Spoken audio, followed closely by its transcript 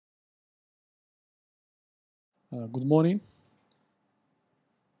Good morning.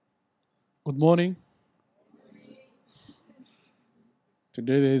 Good morning.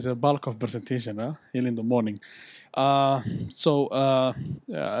 Today there is a bulk of presentation here in the morning. Uh, so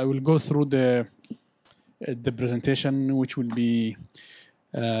I will go through the presentation, which will be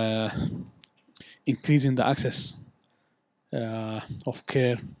uh, increasing the access of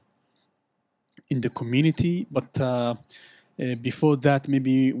care in the community. But before that,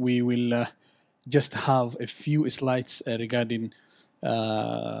 maybe we will just have a few slides regarding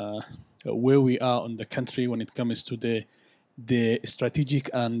where we are on the country when it comes to the strategic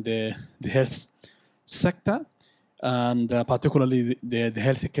and the health sector, and particularly the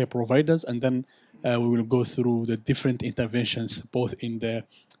healthcare providers. And then we will go through the different interventions, both in the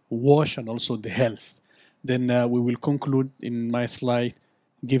wash and also the health. Then we will conclude in my slide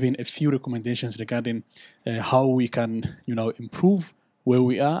giving a few recommendations regarding how we can, improve where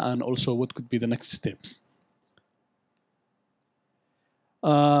we are and also what could be the next steps.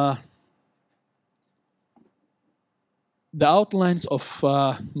 The outlines of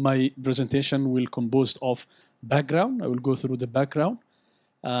my presentation will compose of background. I will go through the background,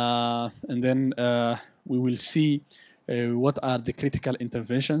 and then we will see what are the critical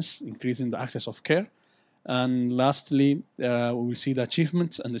interventions increasing the access of care. And lastly, we will see the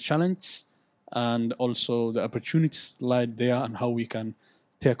achievements and the challenges, and also the opportunities lie there and how we can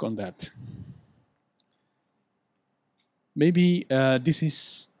take on that. Maybe this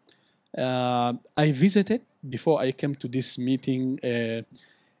is, I visited before I came to this meeting a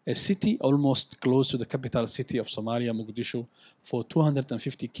city almost close to the capital city of Somalia, Mogadishu, for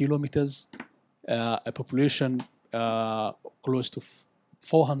 250 kilometers, a population close to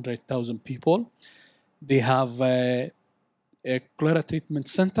 400,000 people. They have a cholera treatment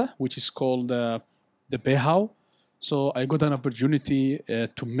center, which is called the Behau. So I got an opportunity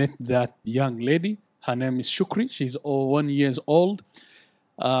to meet that young lady. Her name is Shukri. She's 1 year old.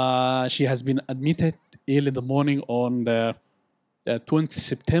 She has been admitted early in the morning on the 20th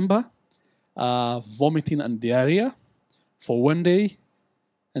September, vomiting and diarrhea for 1 day.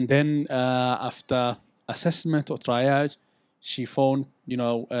 And then after assessment or triage, she found,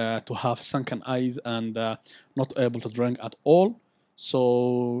 to have sunken eyes and not able to drink at all.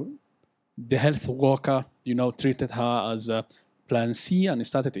 So the health worker, treated her as a plan C and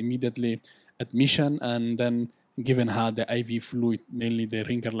started immediately admission, and then given her the IV fluid, mainly the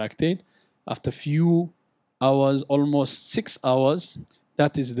ringer lactate. After few hours, almost 6 hours,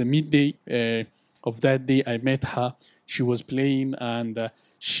 that is the midday of that day, I met her. She was playing and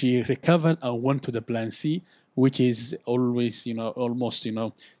she recovered and went to the plan C, which is always, almost,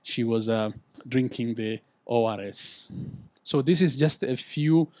 she was drinking the ORS. So this is just a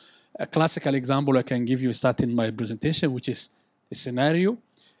classical example I can give you starting my presentation, which is a scenario.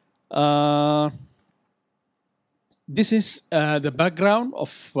 This is the background of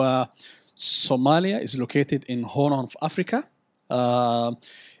Somalia. Is located in Horn of Africa.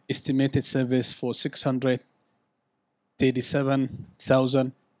 Estimated service for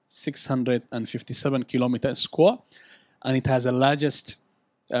 637,657 kilometers square, and it has the largest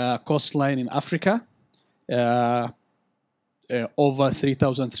coastline in Africa, over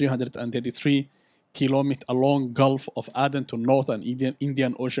 3,333 kilometers along Gulf of Aden to north and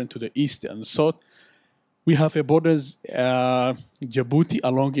Indian Ocean to the east and south. We have a borders Djibouti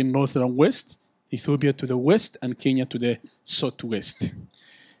along in northern west, Ethiopia to the west, and Kenya to the southwest.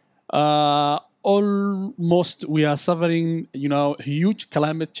 Almost we are suffering, huge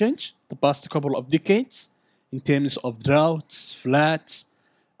climate change the past couple of decades in terms of droughts, floods,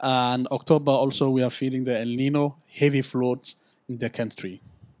 and October also we are feeling the El Nino heavy floods in the country.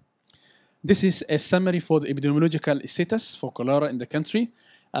 This is a summary for the epidemiological status for cholera in the country,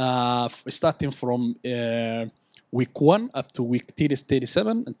 starting from week 1 up to week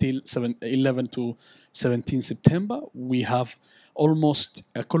 37 until 11 to 17 September. We have almost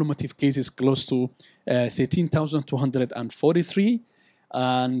cumulative cases close to 13,243,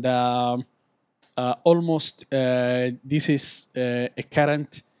 and almost this is a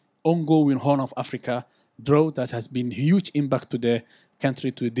current ongoing Horn of Africa drought that has been huge impact to the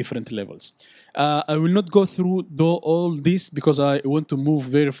country to different levels. I will not go through all this because I want to move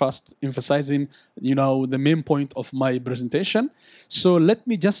very fast, emphasizing, the main point of my presentation. So let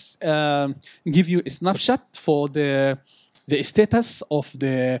me just give you a snapshot for the status of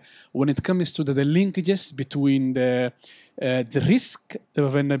when it comes to the linkages between the risk, the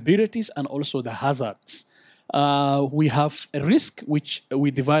vulnerabilities, and also the hazards. We have a risk which we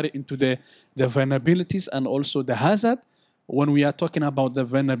divide into the vulnerabilities and also the hazard. when we are talking about the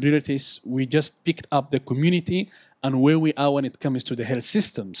vulnerabilities, we just picked up the community and where we are when it comes to the health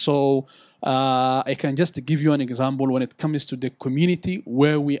system. So I can just give you an example when it comes to the community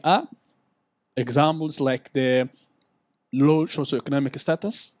where we are. Examples like the low socioeconomic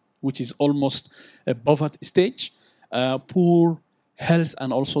status, which is almost a poverty stage, poor health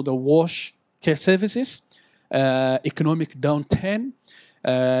and also the wash care services, economic downturn,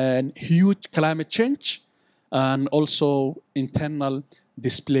 and huge climate change, and also internal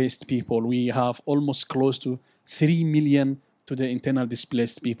displaced people. We have almost close to 3 million to the internal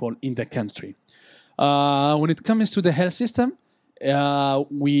displaced people in the country. When it comes to the health system,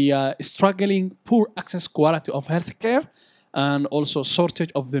 we are struggling poor access quality of healthcare and also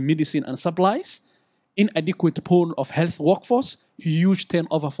shortage of the medicine and supplies, inadequate pool of health workforce, huge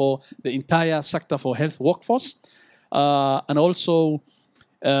turnover for the entire sector for health workforce, and also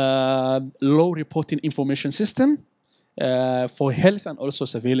low reporting information system for health and also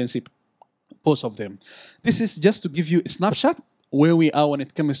surveillance, both of them. This is just to give you a snapshot where we are when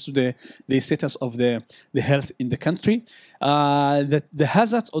it comes to the status of the health in the country. The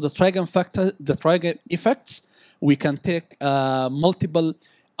hazards or the triggering factor, the triggering effects, we can take multiple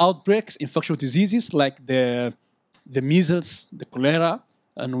outbreaks, infectious diseases like the measles, the cholera,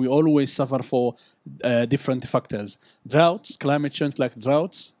 and we always suffer for different factors. Droughts, climate change like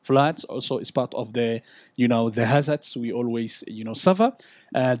droughts, floods also is part of the hazards we always suffer.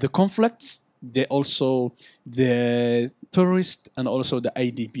 The conflicts, the tourists and also the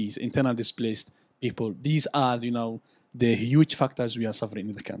IDPs, internal displaced people. These are the huge factors we are suffering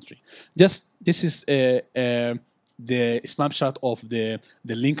in the country. This is the snapshot of the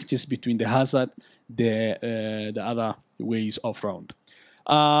linkages between the hazard, the other ways of round.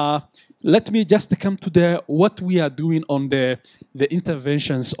 Let me just come to what we are doing on the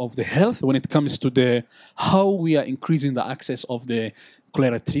interventions of the health when it comes to how we are increasing the access of the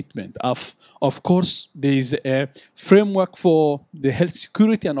cholera treatment. Of course, there is a framework for the health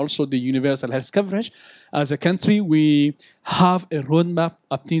security and also the universal health coverage. As a country, we have a roadmap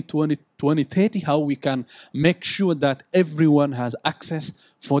up to 2030, how we can make sure that everyone has access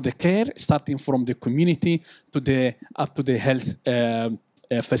for the care, starting from the community to up to the health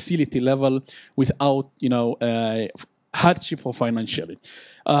facility level without hardship or financially.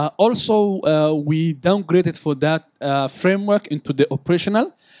 Also, we downgraded for that framework into the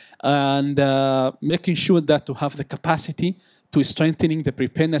operational and making sure that to have the capacity to strengthening the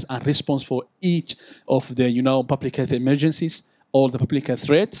preparedness and response for each of the public health emergencies, all the public health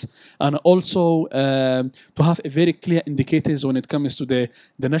threats, and also to have a very clear indicators when it comes to the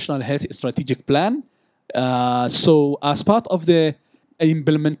National Health Strategic Plan. So as part of the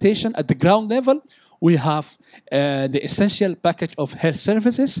implementation at the ground level, we have the essential package of health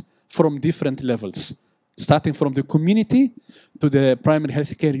services from different levels, starting from the community to the primary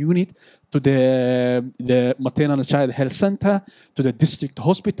health care unit, to the maternal and child health center, to the district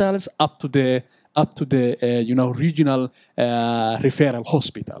hospitals, up to the regional referral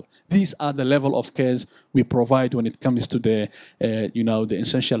hospital. These are the level of cares we provide when it comes to the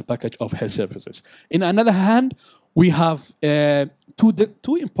essential package of health services. In another hand, we have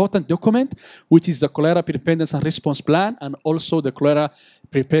two important documents, which is the Cholera Preparedness and Response Plan and also the Cholera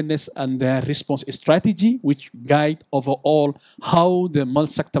Preparedness and Response Strategy, which guide overall how the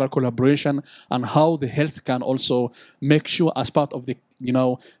multi-sectoral collaboration and how the health can also make sure as part of the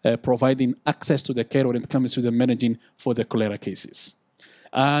providing access to the care when it comes to the managing for the cholera cases.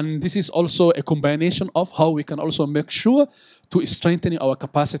 And this is also a combination of how we can also make sure to strengthen our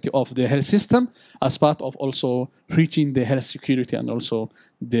capacity of the health system as part of also reaching the health security and also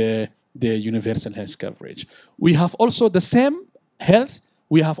the universal health coverage. We have also the same health.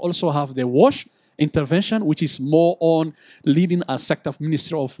 We have the WASH intervention, which is more on leading a sector of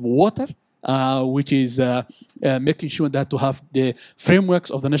Ministry of Water, which is making sure that to have the frameworks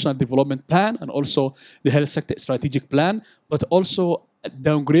of the National Development Plan and also the Health Sector Strategic Plan, but also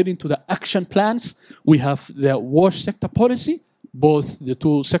downgrading to the action plans. We have the WASH sector policy, both the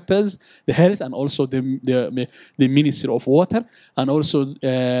two sectors, the health and also the Ministry of Water. And also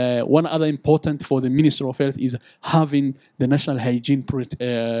one other important for the Ministry of Health is having the National Hygiene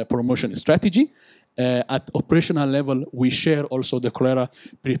Promotion Strategy. At operational level, we share also the Cholera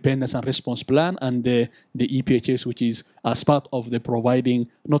Preparedness and Response Plan and the EPHS, which is as part of the providing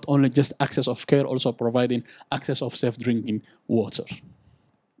not only just access of care, also providing access of safe drinking water.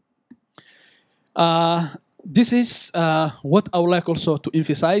 This is what I would like also to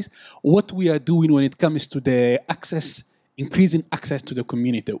emphasize, what we are doing when it comes to the access, increasing access to the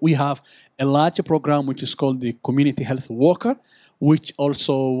community. We have a larger program which is called the Community Health Worker, which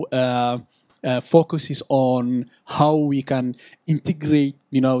also focuses on how we can integrate,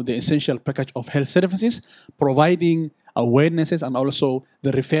 the essential package of health services, providing awarenesses and also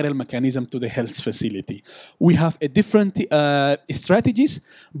the referral mechanism to the health facility. We have a different strategies,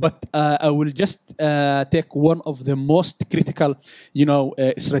 but I will just take one of the most critical,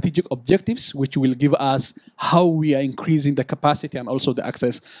 strategic objectives, which will give us how we are increasing the capacity and also the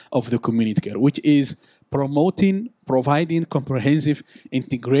access of the community care, which is providing comprehensive,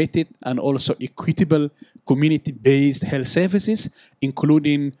 integrated, and also equitable community-based health services,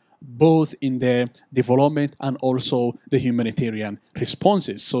 including both in the development and also the humanitarian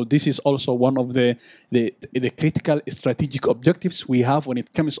responses. So this is also one of the critical strategic objectives we have when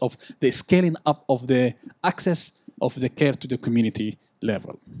it comes of the scaling up of the access of the care to the community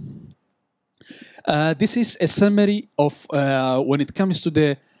level. This is a summary of when it comes to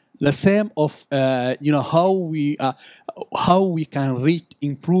the same of how we can reach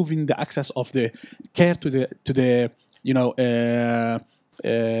improving the access of the care to the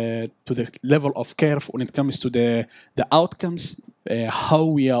level of care when it comes to the outcomes, how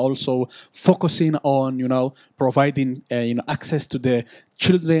we are also focusing on providing access to the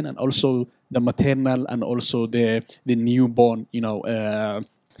children and also the maternal and also the newborn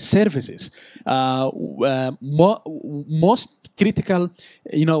services. Most critical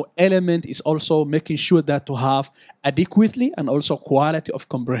element is also making sure that to have adequately and also quality of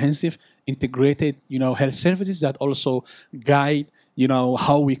comprehensive integrated health services that also guide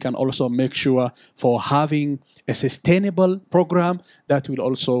how we can also make sure for having a sustainable program that will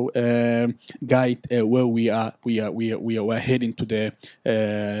also guide where we are heading to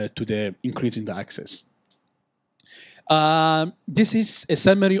the increase in the access. This is a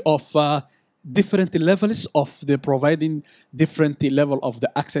summary of different levels of the providing different level of the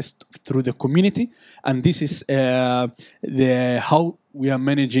access through the community, and this is how we are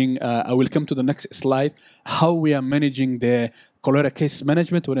managing. I will come to the next slide. How we are managing the cholera case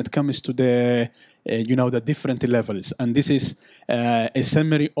management when it comes to the the different levels, and this is a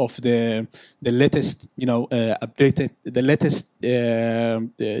summary of the latest updated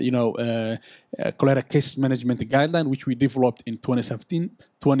cholera case management guideline, which we developed in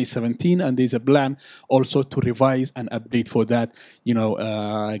 2017, and there's a plan also to revise and update for that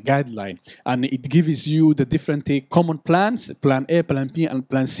guideline, and it gives you the different common plans, plan A, plan B, and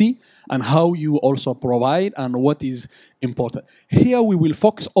plan C, and how you also provide and what is important. Here we will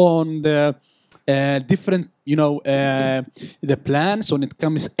focus on the different, the plans when it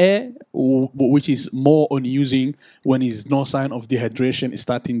comes A, which is more on using when is no sign of dehydration,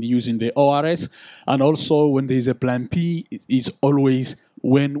 starting using the ORS, and also when there is a plan P, it is always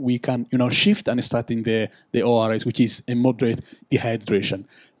when we can, shift and starting the ORS, which is a moderate dehydration.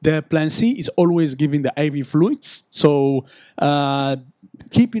 The plan C is always giving the IV fluids. So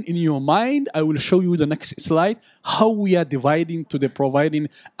keeping in your mind, I will show you the next slide, how we are dividing to the providing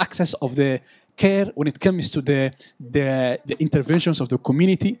access of the care when it comes to the interventions of the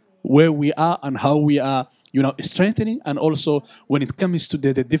community, where we are and how we are, strengthening, and also when it comes to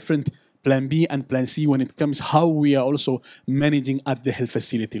the different plan B and plan C, when it comes how we are also managing at the health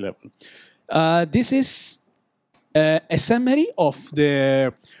facility level. This is a summary of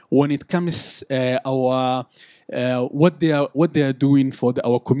when it comes our what they are doing for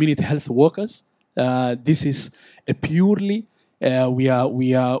our community health workers. This is a purely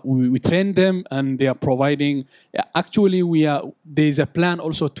we train them, and they are providing. Actually, there is a plan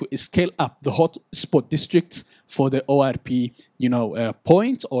also to scale up the hotspot districts for the ORP,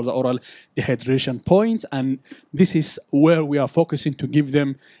 points, or the oral dehydration points, and this is where we are focusing to give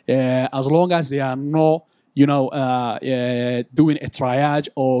them, as long as they are not, doing a triage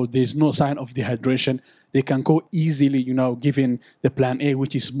or there's no sign of dehydration, they can go easily, given the plan A,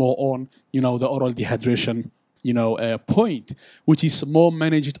 which is more on, the oral dehydration point, which is more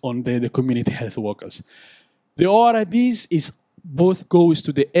managed on the community health workers. The ORIBs is both goes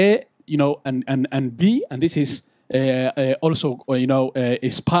to the A, and B, and this is also,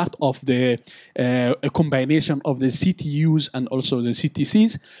 is part of the a combination of the CTUs and also the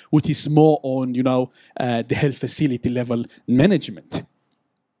CTCs, which is more on, the health facility level management.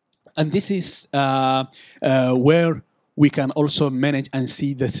 And this is where we can also manage and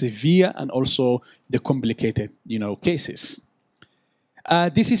see the severe and also the complicated, cases.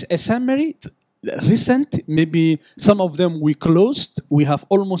 This is a summary. Recent, maybe some of them we closed. We have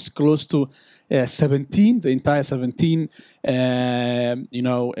almost close to 17, the entire 17,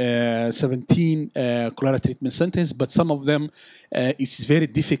 17 cholera treatment centers, but some of them it's very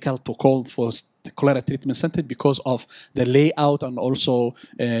difficult to call for cholera treatment center because of the layout and also,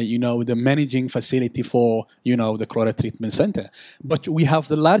 the managing facility for, the cholera treatment center. But we have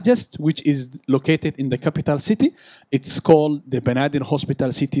the largest, which is located in the capital city. It's called the Benadir Hospital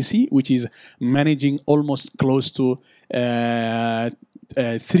CTC, which is managing almost close to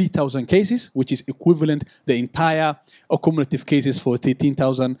 3,000 cases, which is equivalent the entire cumulative cases for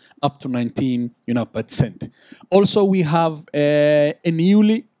 13,000 up to 19%. Also, we have a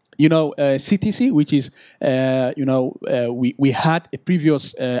newly CTC, which is, we had a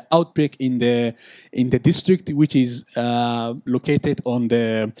previous outbreak in the district, which is located on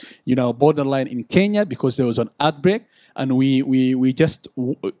the, borderline in Kenya, because there was an outbreak, and we just,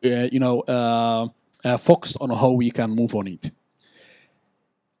 focused on how we can move on it.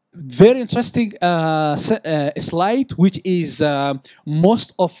 Very interesting slide, which is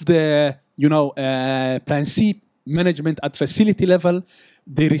most of the, Plan C management at facility level.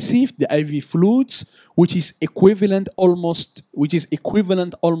 They received the IV fluids, which is equivalent almost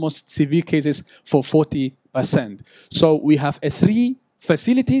severe cases for 40%. So we have 3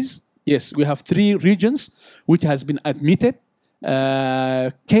 facilities. Yes, we have 3 regions which has been admitted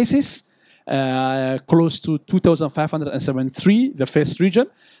cases. Close to 2,573, the first region.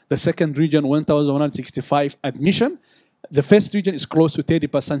 The second region, 1,165 admission. The first region is close to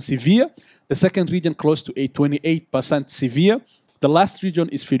 30% severe. The second region, close to 28% severe. The last region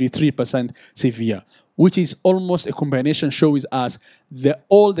is 53% severe, which is almost a combination shows us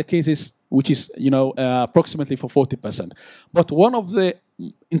all the cases, which is, approximately for 40%. But one of the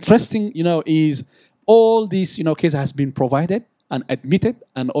interesting, is all these, cases has been provided and admitted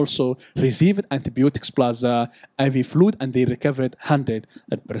and also received antibiotics plus IV fluid, and they recovered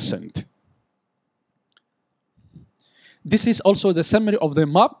 100%. This is also the summary of the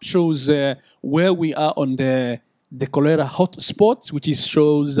map, shows where we are on the cholera hotspot, which is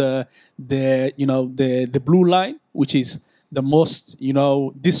shows the blue line, which is the most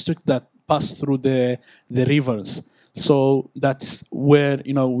district that pass through the rivers. So that's where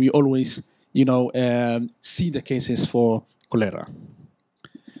we always see the cases for cholera.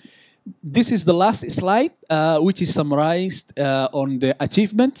 This is the last slide, which is summarized on the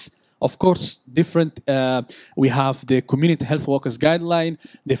achievements. Of course, different. We have the community health workers guideline,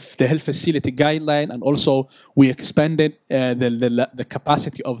 the health facility guideline, and also we expanded the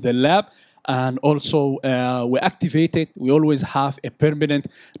capacity of the lab, and also we activated. We always have a permanent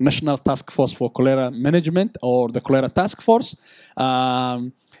national task force for cholera management, or the cholera task force.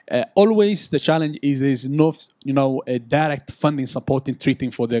 Always the challenge is there's no a direct funding supporting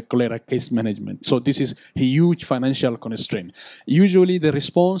treating for the cholera case management. So this is a huge financial constraint. Usually the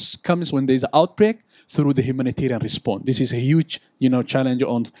response comes when there's an outbreak through the humanitarian response. This is a huge challenge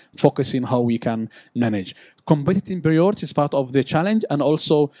on focusing how we can manage. Competitive priority is part of the challenge, and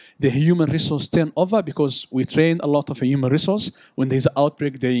also the human resource turnover, because we train a lot of human resource. When there's an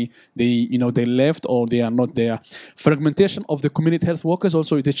outbreak, they left or they are not there. Fragmentation of the community health workers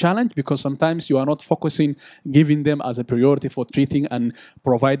also is a challenge, because sometimes you are not focusing, giving them as a priority for treating and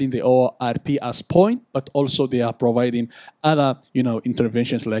providing the ORP as point, but also they are providing other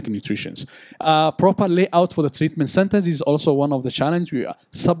interventions like nutrition. Proper layout for the treatment centers is also one of the challenge.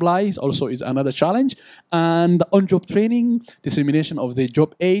 Supplies also is another challenge. And on-job training, dissemination of the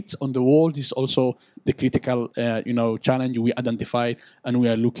job aids on the wall is also the critical, challenge we identified, and we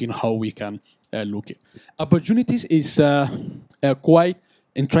are looking how we can look it. Opportunities is quite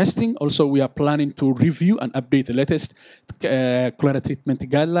interesting. Also, we are planning to review and update the latest cholera treatment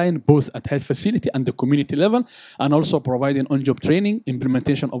guideline, both at health facility and the community level, and also providing on-job training,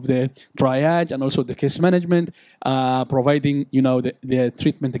 implementation of the triage, and also the case management, providing the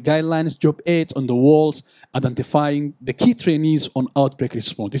treatment guidelines, job aids on the walls, identifying the key trainees on outbreak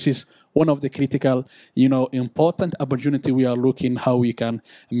response. This is one of the critical, important opportunity we are looking how we can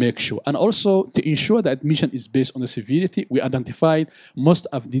make sure. And also to ensure that admission is based on the severity, we identified most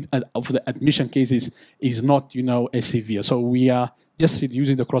of the admission cases is not, a severe. So we are just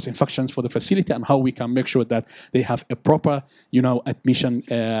reducing the cross-infections for the facility and how we can make sure that they have a proper, admission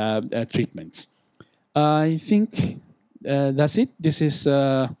treatments. I think that's it. This is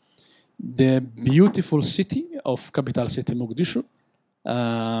the beautiful city of capital city Mogadishu.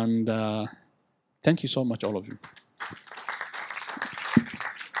 And thank you so much, all of you.